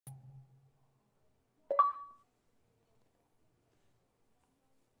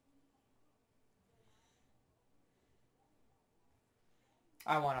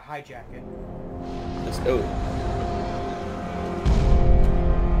I want to hijack it. Let's do it.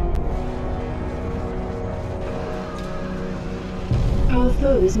 Our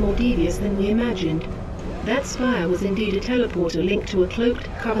foe is more devious than we imagined. That spire was indeed a teleporter linked to a cloaked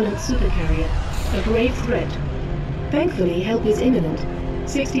Covenant supercarrier, a grave threat. Thankfully, help is imminent.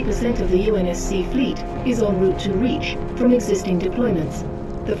 60% of the UNSC fleet is en route to Reach from existing deployments.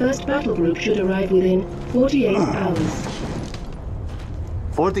 The first battle group should arrive within 48 hours.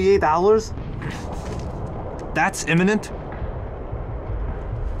 48 hours? That's imminent?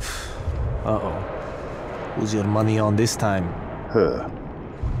 Uh-oh. Who's your money on this time? Her.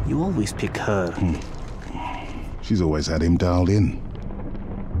 You always pick her. She's always had him dialed in.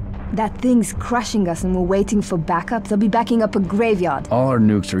 That thing's crushing us and we're waiting for backup. They'll be backing up a graveyard. All our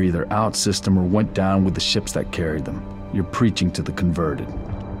nukes are either out system or went down with the ships that carried them. You're preaching to the converted.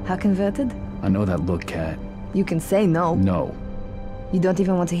 How converted? I know that look, Cat. You can say no. No. You don't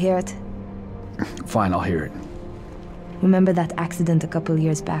even want to hear it? Fine, I'll hear it. Remember that accident a couple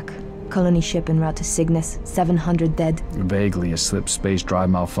years back? Colony ship en route to Cygnus, 700 dead. Vaguely a slip space drive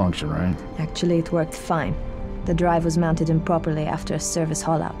malfunction, right? Actually, it worked fine. The drive was mounted improperly after a service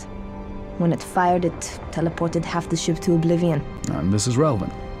haul-out. When it fired, it teleported half the ship to oblivion. And this is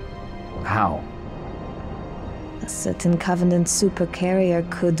relevant. How? A certain Covenant supercarrier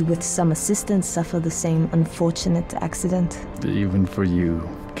could, with some assistance, suffer the same unfortunate accident. Even for you,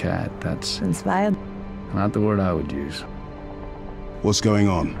 Cat, that's Inspired? not the word I would use. What's going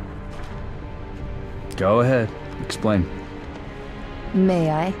on? Go ahead. Explain.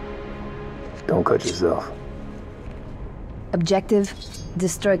 May I? Don't cut yourself. Objective: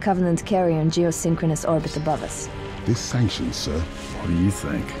 destroy Covenant carrier in geosynchronous orbit above us. This sanctions, sir. What do you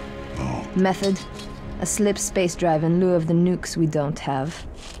think? Oh, Method: a slip space drive in lieu of the nukes we don't have.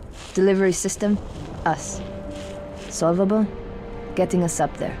 Delivery system: us. Solvable? Getting us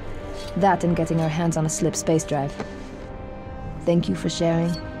up there. That and getting our hands on a slip space drive. Thank you for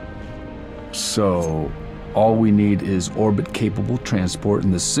sharing. So, all we need is orbit-capable transport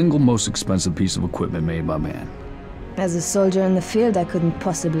and the single most expensive piece of equipment made by man. As a soldier in the field, I couldn't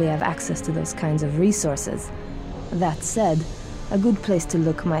possibly have access to those kinds of resources. That said, a good place to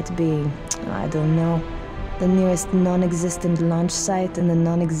look might be, I don't know, the nearest non-existent launch site in the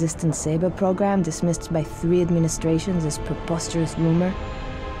non-existent Saber program dismissed by 3 administrations as preposterous rumor,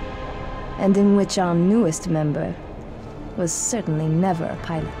 and in which our newest member was certainly never a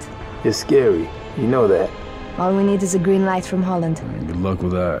pilot. You're scary. You know that. All we need is a green light from Holland. Good luck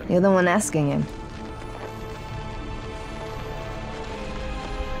with that. You're the one asking him.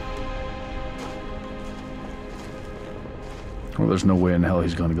 Well, there's no way in hell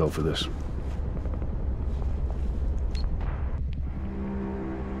he's gonna go for this.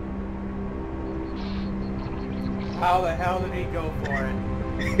 How the hell did he go for it?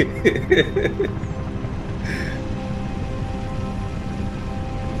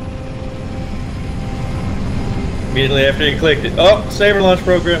 Immediately after he clicked it. Oh, Saber launch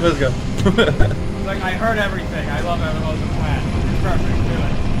program, let's go. It's like, I heard everything. I love how the plan. It's perfect.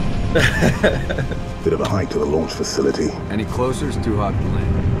 Do it. bit of a hike to the launch facility. Any closer is too hot to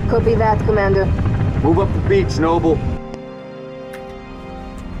land. Copy that, Commander. Move up the beach, Noble.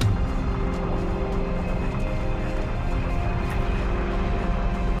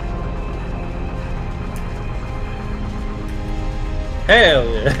 Hell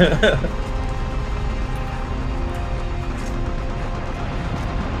yeah.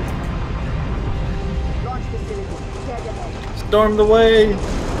 Storm the way.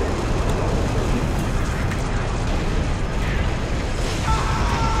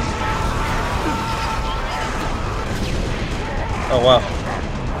 Oh wow.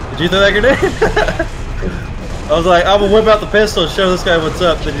 Did you throw that grenade? I was like, I'm gonna whip out the pistol and show this guy what's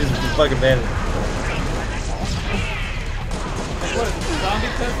up, then he's just fucking vanished. What is it, zombie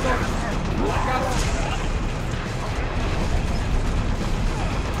pistol?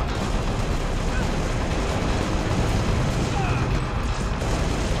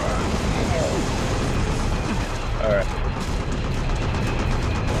 Alright.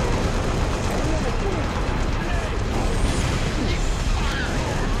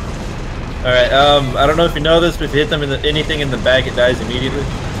 Alright, I don't know if you know this, but if you hit them in anything in the back, it dies immediately.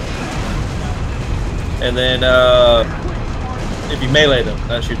 And then, if you melee them,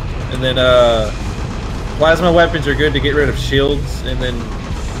 not shoot. And then, plasma weapons are good to get rid of shields, and then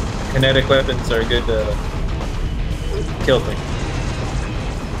kinetic weapons are good to kill things.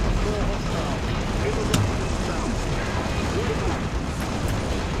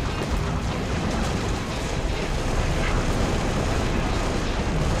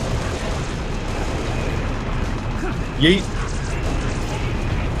 Yeet.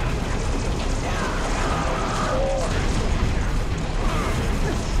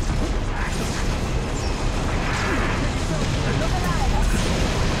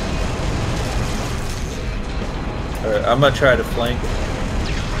 but I'm gonna try to flank.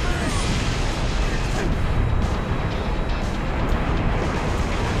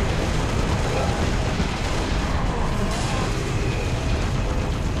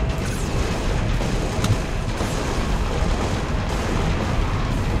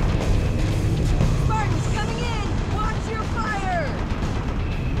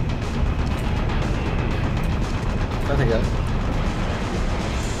 Nothing else.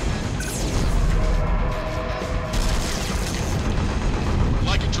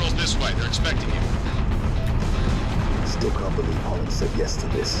 My control's this way. They're expecting you. Still can't believe Holland said yes to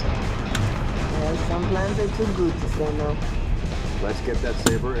this. Well, some plans are too good to say no. Let's get that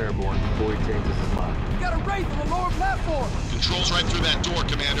Saber airborne before he changes his mind. Got a Wraith on the lower platform. Control's right through that door,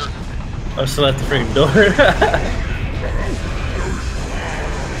 Commander. I'm still at the freaking door.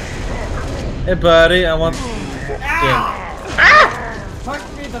 Hey, buddy, I want. Yeah.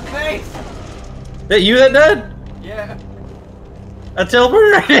 Punched me in the face! That you that died? Yeah. I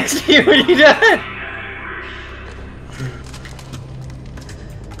teleported right next to you when you died.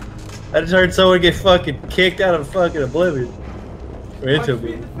 I just heard someone get fucking kicked out of fucking oblivion. Or into Punched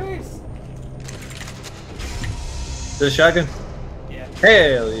me in me. the face! Is it a shotgun? Yeah.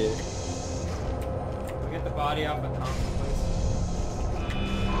 Hell yeah. We'll get the body off of Tom's place.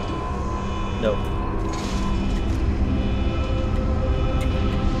 No.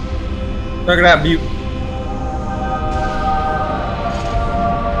 Knock it out, Butte.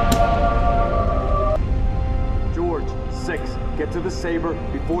 George, 6. Get to the Saber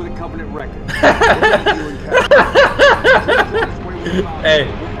before the Covenant wreck it. Hey,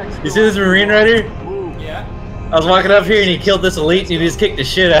 you see this Marine right here? Yeah. I was walking up here and he killed this elite and he just kicked the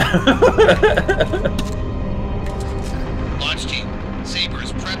shit out of him. Launch team. Saber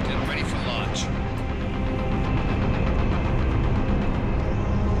is prepped and ready for launch.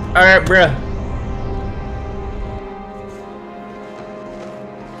 Alright, bruh.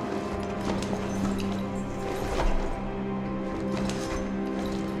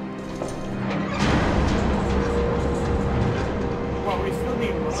 Well, we still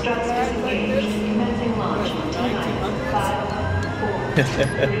need more Struts like disengaged. this? Commencing launch. 1900s? 5, 4,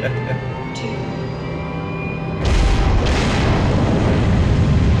 3, 2.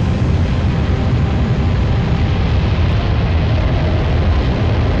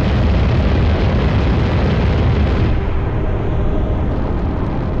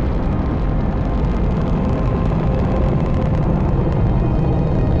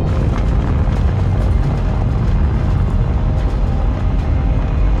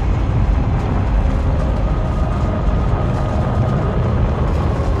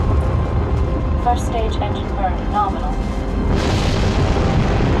 First stage engine burn nominal.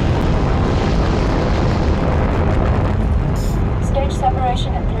 Stage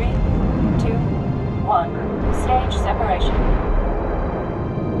separation in 3, 2, 1. Stage separation.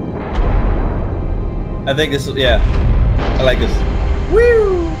 I think this, yeah. I like this.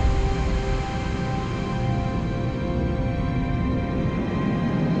 Woo!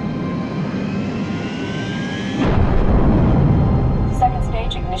 Second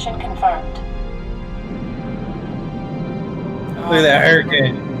stage ignition confirmed. Look at that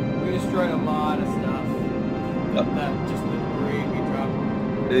hurricane. We destroyed a lot of stuff. That just the debris we dropped.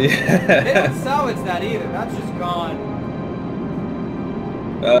 Yeah. They don't salvage that either. That's just gone.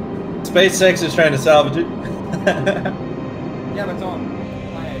 SpaceX is trying to salvage it. Yeah, but it's on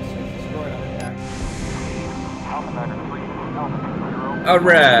planet. So it's destroyed on impact.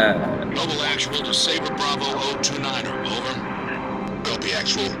 Alright. Noble Actual to Saber Bravo 029er. Over. Copy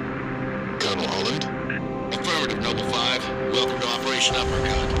Actual. Colonel Holland. Affirmative, Noble 5. Welcome to Operation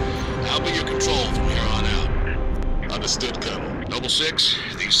Uppercut. I'll be your control from here on out. Understood, Colonel. Noble 6,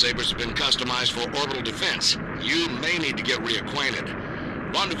 these Sabers have been customized for orbital defense. You may need to get reacquainted.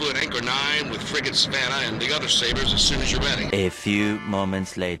 Rendezvous at Anchor 9 with Frigate Savannah and the other Sabers as soon as you're ready. A few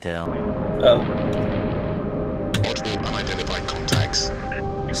moments later. Oh. Multiple unidentified contacts.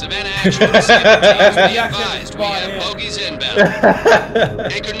 Savannah Actual to Saber teams, be advised. We have bogies inbound.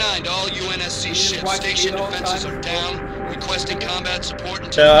 Anchor 9 to all UNSC ships. Station defenses are down. Requesting combat support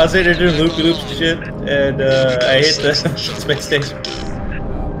until... I was sitting there doing loop-de-loops and shit, and I hit the space station.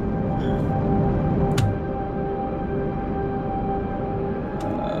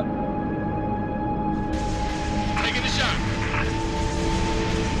 Taking a shot.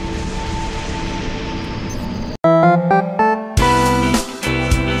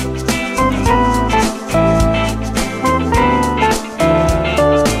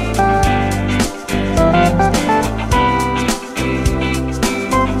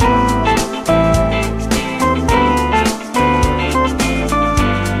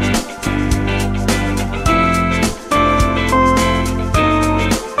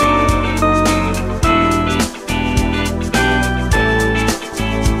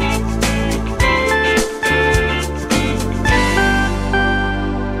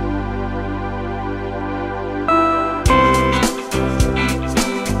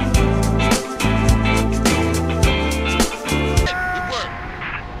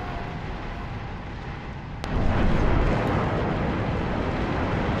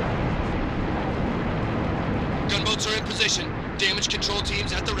 position. Damage control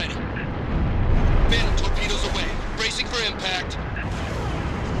teams at the ready. Phantom torpedoes away. Bracing for impact.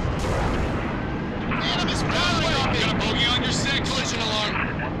 Animus, got a bogey on your 6. Collision alarm.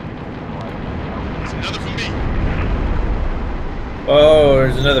 It's another from me. Oh,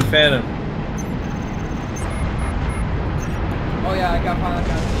 there's another Phantom. Oh yeah, I got pilot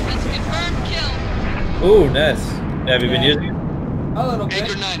guns. That's a confirmed kill. Ooh, nice. Have you been using it? A little bit.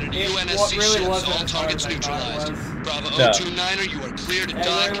 Anchor 9er to UNSC really ships. wasn't All as hard targets as I thought it neutralized. was. Bravo No. 029er, you are clear to I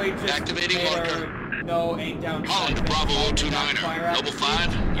dock. literally just Activating made marker. her know 8 down. Holland, Bravo 029er. Noble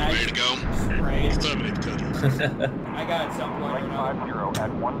 5, you ready to go? Sprayed. Affirmative, Colonel. I got at some point or another. 50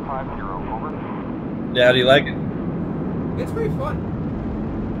 at 150, over. Yeah, how do you like it? It's pretty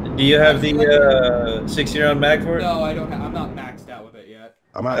fun. Do you have the 60-round mag for it? No, I don't have. I'm not maxed out with it yet.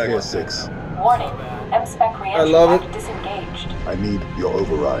 I'm out here, 6. Warning. M-Spec I re-entry love pack disengaged. I need your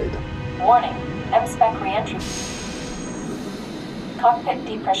override. Warning. M-Spec re-entry. Cockpit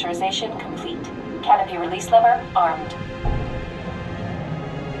depressurization complete. Canopy release lever armed.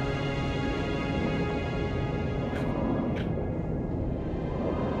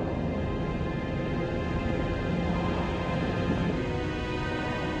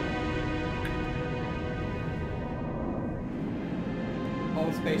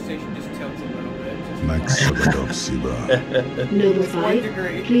 Whole space station just tilts a little bit. Just Max Siba. Noble 1 5,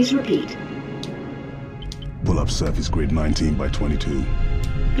 degree. please repeat. Pull up surface grid 19 by 22.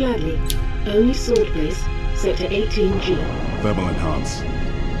 Gladly. Only Sword Base, Sector 18G. Thermal enhance.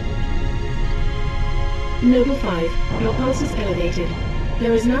 Noble 5, your pulse is elevated.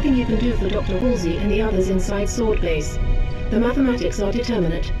 There is nothing you can do for Dr. Halsey and the others inside Sword Base. The mathematics are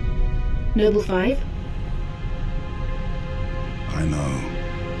determinate. Noble 5? I know.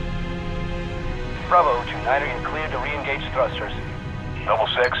 Bravo 29er, you're cleared to re-engage thrusters. Noble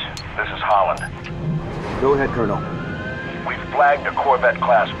 6, this is Holland. Go ahead, Colonel. We've flagged a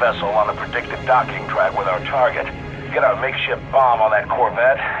Corvette-class vessel on the predicted docking track with our target. Get our makeshift bomb on that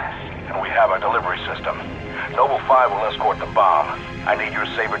Corvette, and we have our delivery system. Noble 5 will escort the bomb. I need your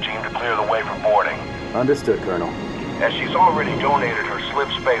Sabre team to clear the way for boarding. Understood, Colonel. As she's already donated her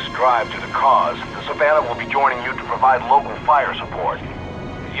slip space drive to the cause, the Savannah will be joining you to provide local fire support.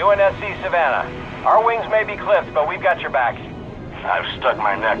 UNSC Savannah. Our wings may be clipped, but we've got your back. I've stuck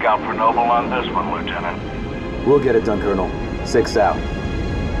my neck out for Noble on this one, Lieutenant. We'll get it done, Colonel. 6 out.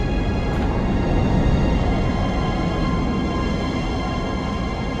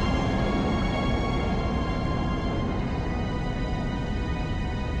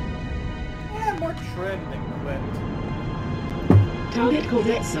 Yeah, more trim than clipped. Target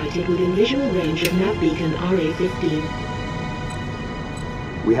Corvette sighted within visual range of nav beacon RA-15.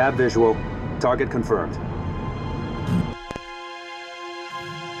 We have visual. Target confirmed.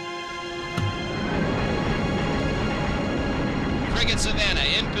 Frigate Savannah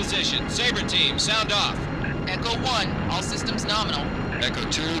in position. Sabre team, sound off. Echo 1, all systems nominal. Echo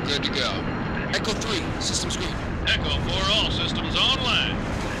 2, good to go. Echo 3, systems green. Echo 4, all systems online.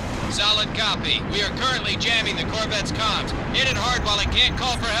 Solid copy. We are currently jamming the Corvette's comms. Hit it hard while it can't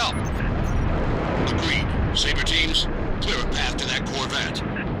call for help. Agreed. Sabre teams, clear a path to that Corvette.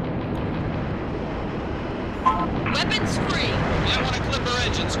 Weapons free. Might want to clip her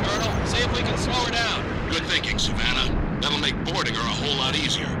engines, Colonel. See if we can slow her down. Good thinking, Savannah. That'll make boarding her a whole lot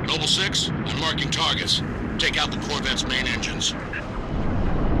easier. Noble 6, I'm marking targets. Take out the Corvette's main engines.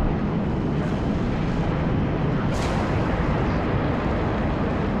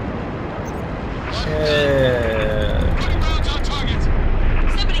 Putting rounds on target.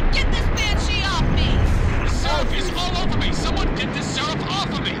 Somebody get this banshee off me! Syrup is all over me. Someone get this syrup off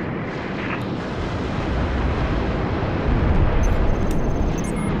of me.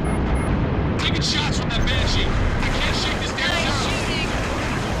 Taking shots from that banshee. I can't shake this damn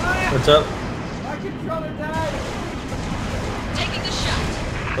syrup. What's up? My controller died. Taking the shot.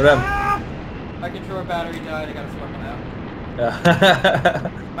 What happened? My controller battery died. I gotta swap it out.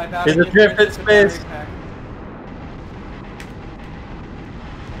 My Is battery it drift in space?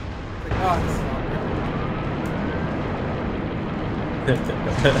 Oh,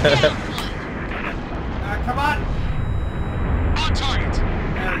 come on! On target.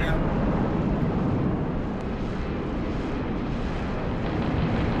 There we go.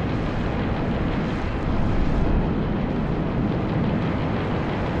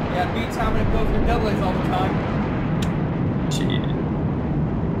 Yeah, beats having to go through doubles all the time. Shit.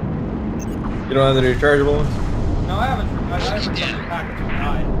 You don't have the rechargeable ones? No, I haven't. I haven't done the package with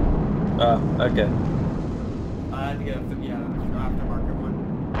nine. Oh, okay. I had to get a aftermarket one.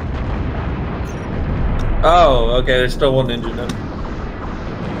 Oh, okay. There's still one engine then.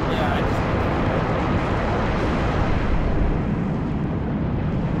 Yeah, I just.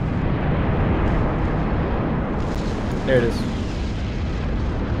 There it is.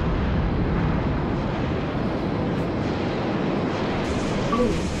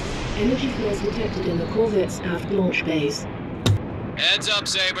 Energy flows detected in the Corvette's aft launch bays. Heads up,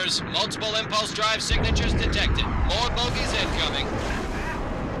 Sabres. Multiple impulse drive signatures detected. More bogies incoming.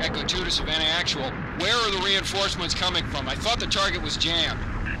 Echo 2 to Savannah Actual. Where are the reinforcements coming from? I thought the target was jammed.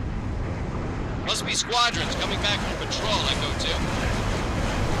 Must be squadrons coming back from patrol, Echo 2.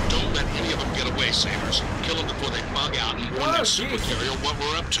 Don't let any of them get away, Sabres. Kill them before they bug out and warn that supercarrier what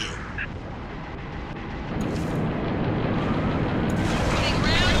we're up to.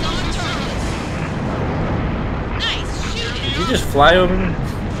 Did you just fly over me? I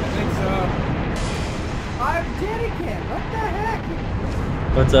think so. I'm dead again. What the heck?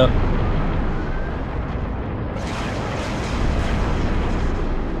 What's up?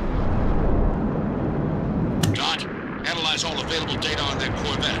 Dot, analyze all available data on that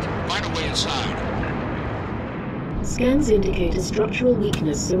Corvette. Find a way inside. Scans indicate a structural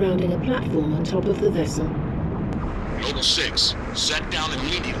weakness surrounding a platform on top of the vessel. Noble 6, set down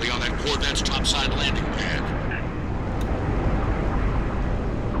immediately on that Corvette's topside landing pad.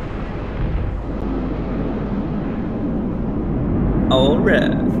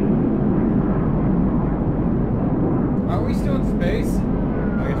 Alright. Are we still in space? I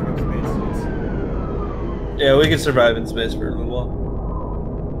guess we're in space suits. Yeah, we can survive in space for a little while.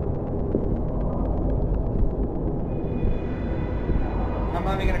 I'm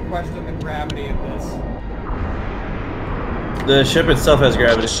not even gonna question the gravity of this. The ship itself has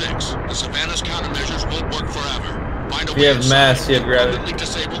gravity. 6, the Savannah's countermeasures won't work forever. Find a If you have mass, you have gravity. permanently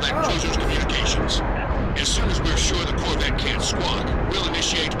disable that cruiser's communications. As soon as we're sure the Corvette can't squawk, we'll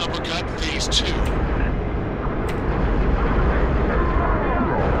initiate uppercut phase 2.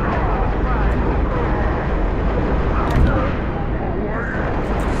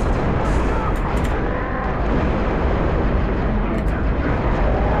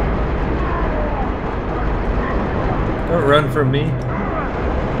 Don't run from me.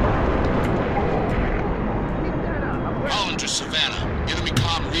 Holland to Savannah. Enemy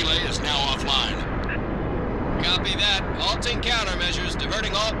comm relay is now offline. Copy that. Halting countermeasures,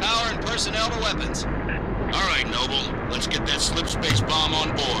 diverting all power and personnel to weapons. All right, Noble. Let's get that slip space bomb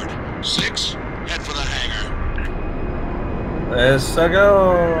on board. 6, head for the hangar. Let's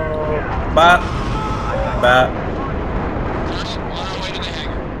go. Bop. Bop. On our way to the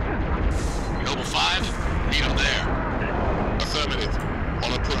hangar. Noble 5, meet him there. Affirmative.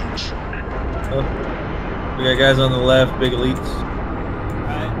 On approach. Oh. We got guys on the left, big elites.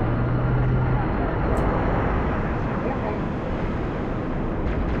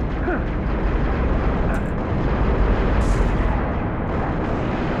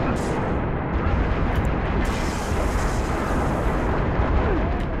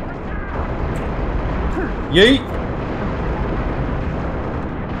 Yeet!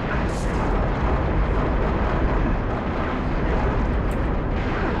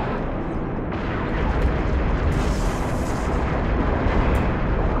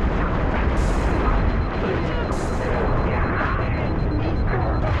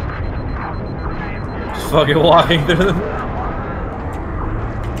 Just fucking walking through them.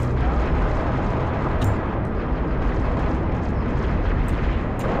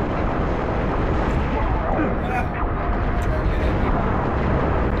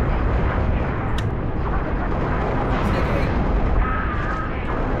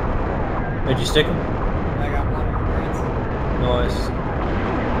 Did you stick him? I got one of your brains. Nice.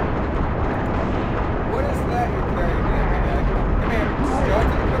 What is that you're carrying me every day? Come here. Go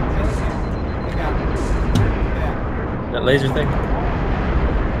to the quick. Look out. Yeah. That laser thing?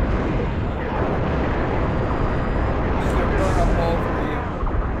 Just gonna burn a hole for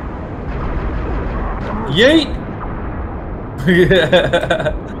you. Yeet!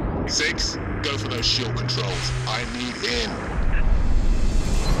 6, go for those shield controls. I need in.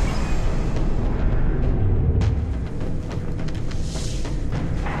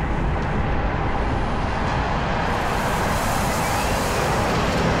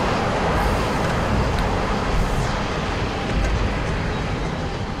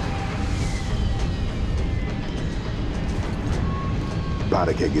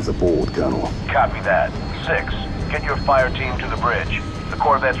 Badakeg is aboard, Colonel. Copy that. 6, get your fire team to the bridge. The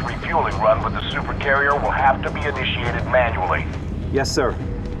Corvette's refueling run with the supercarrier will have to be initiated manually. Yes, sir.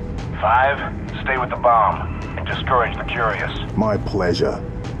 5, stay with the bomb and discourage the curious. My pleasure.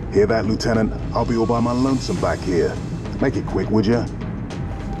 Hear that, Lieutenant? I'll be all by my lonesome back here. Make it quick, would ya?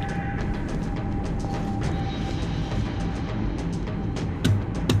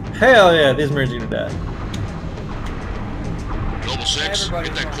 Hell yeah, these Marines are gonna die. Noble 6,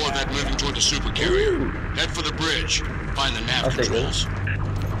 get that Corvette moving toward the supercarrier. Head for the bridge. Find the nav controls.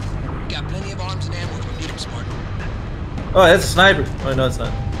 Got plenty of arms and ammo if we need them, Smart. Oh, that's a sniper. Oh, no, it's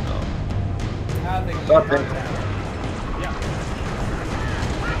not. I don't think it's Oh, thank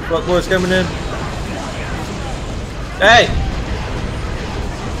Fuck boys coming in. Hey!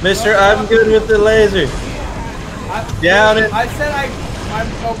 Mister, I'm good with the laser. Down it. I said I'm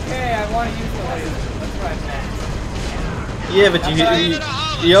okay. I want to use the laser. That's what I meant. Yeah, but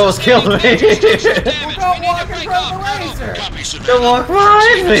you almost killed me. Well, don't walk in front of the laser. Don't walk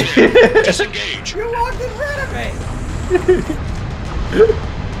behind me. Disengage. You walked in front of me.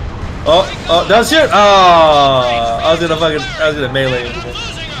 Oh, don't shoot! Oh, I was gonna melee him.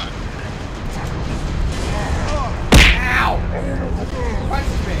 Ow!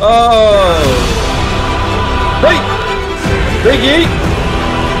 Oh! Hey! Big yeet!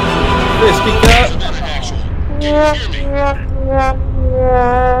 Biscuit cup!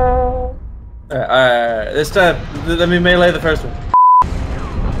 Alright, this time, let me melee the first one.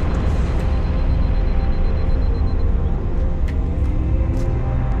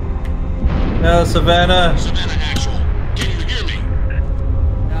 No, Savannah. Savannah actual. Can you hear me?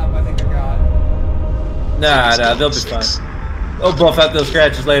 No, I think I got it. Nah, they'll be fine. They'll buff out those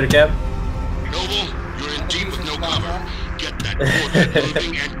scratches later, Cap. Noble, you're in deep with no cover. Get that Corvette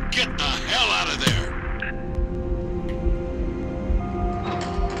moving and get the hell out of there.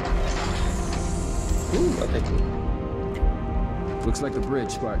 Ooh, I think. Looks like the bridge,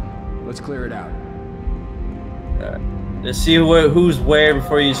 Spartan. Let's clear it out. Alright. Let's see who's where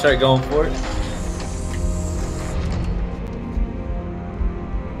before you start going for it.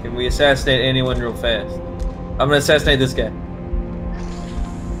 Can we assassinate anyone real fast? I'm gonna assassinate this guy.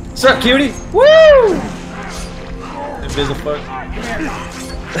 What's up, cutie? Woo! Invisible fuck.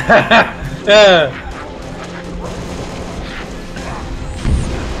 Ah!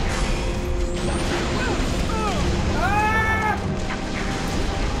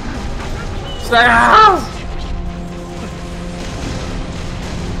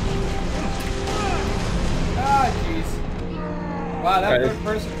 Ah, jeez. Wow, that third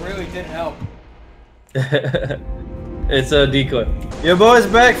person really did help. It's a decoy. Your boy's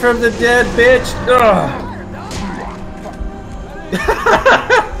back from the dead, bitch! Ugh.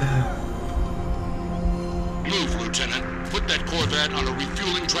 Move, Lieutenant. Put that Corvette on a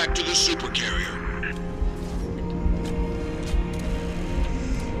refueling track to the supercarrier.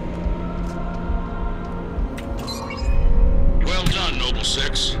 Well done, Noble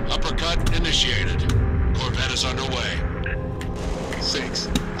 6. Uppercut initiated. Corvette is underway. 6.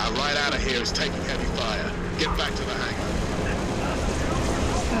 Our ride out of here is taking heavy fire. Get back to the hangar.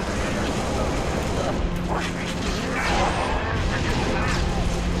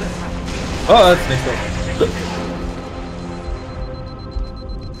 Oh, that's nice.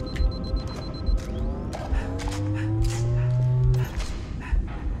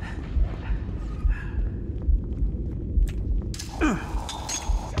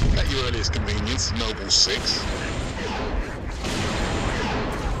 At your earliest convenience, Noble 6.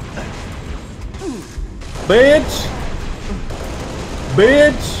 Bitch!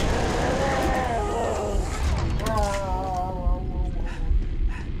 Bitch!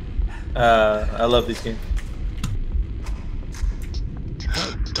 I love these games.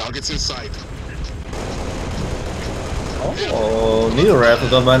 Targets in sight. Oh, needle rifle,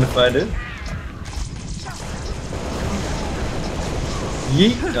 don't mind if I do.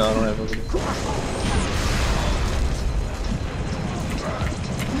 Yeet! No, I don't have one.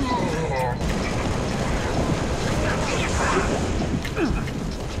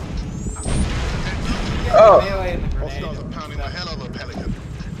 Oh! Hostiles are pounding the hell out of the Pelican.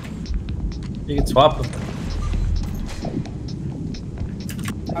 You can swap them.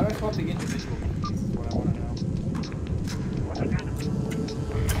 How do I swap the individual pieces is what I want to know.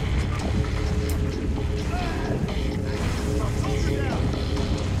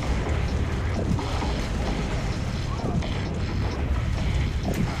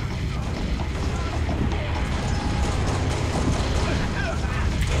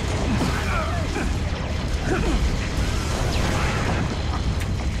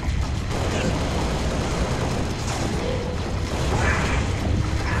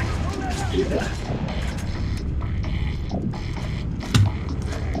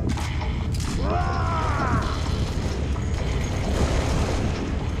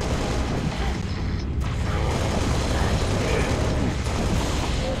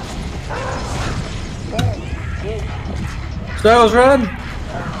 Styles, run!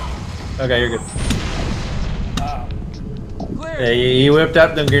 Okay, you're good. Yeah, he whipped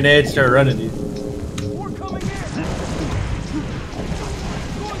up them grenades, started running, dude.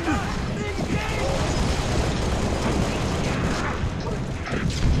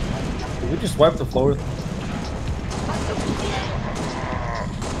 We just wiped the floor.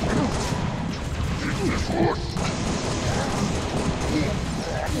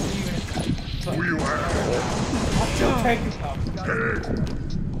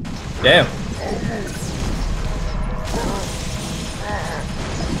 Damn.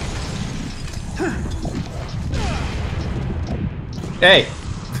 Hey.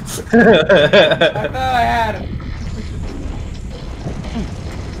 I thought I had him.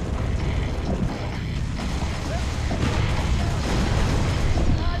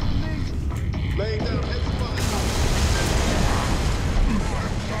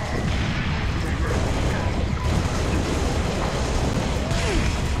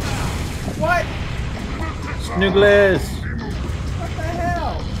 What? Snoogles. What the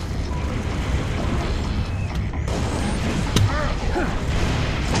hell?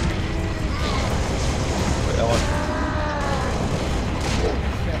 Wait, that one.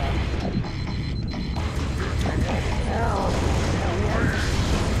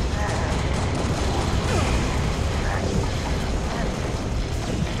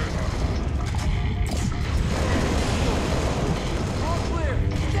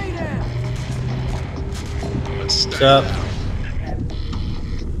 What's up?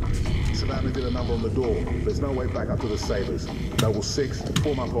 Savannah did a number on the door. There's no way back up to the Sabres. Noble 6,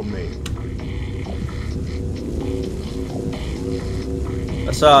 form up on me.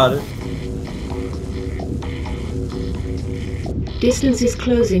 Assad. Distance is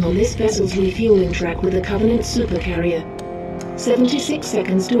closing on this vessel's refueling track with the Covenant supercarrier. 76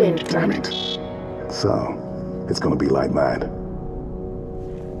 seconds to end point. Damn it. So, it's gonna be like that.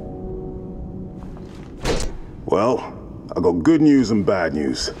 Well, I got good news and bad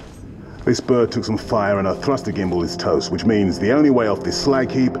news. This bird took some fire and our thruster gimbal is toast, which means the only way off this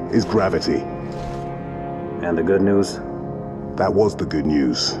slag heap is gravity. And the good news? That was the good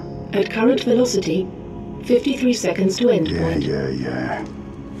news. At current velocity, 53 seconds to end point. Yeah.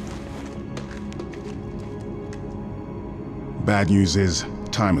 Bad news is,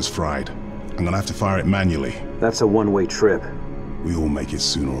 time is fried. I'm gonna have to fire it manually. That's a one-way trip. We all make it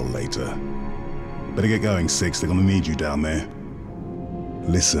sooner or later. Better get going, 6. They're gonna need you down there.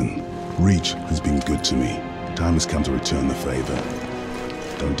 Listen, Reach has been good to me. Time has come to return the favor.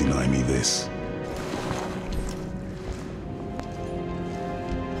 Don't deny me this.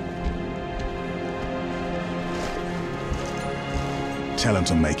 Tell him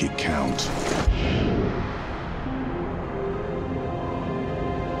to make it count.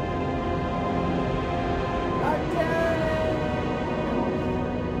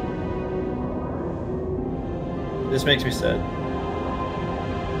 This makes me sad.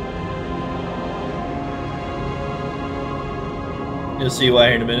 You'll see why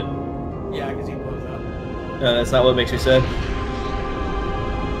here in a minute. Yeah, because he blows up. No, that's not what makes me sad.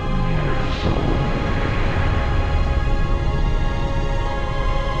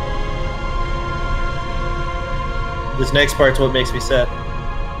 This next part's what makes me sad.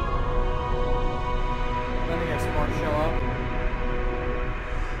 Then he gets some more to show up.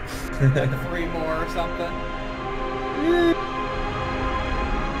 Like 3 more or something.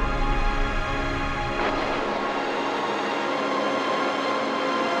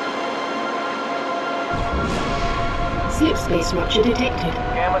 Slip space rupture detected.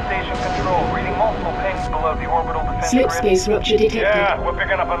 Gamma station control, reading multiple pings below the orbital defense Slip grid. space rupture detected. Yeah, we're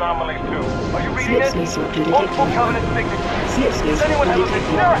picking up anomalies too. Are you reading Slip it? space rupture Multiple detected. Covenant signatures. Slip space Does anyone rupture have a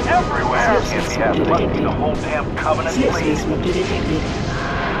detected. They're everywhere. Slip space Yeah, rupture must be detected. the whole damn Covenant Slip fleet. space rupture detected.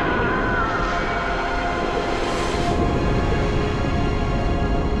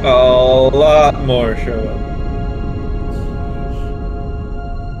 A lot more show up.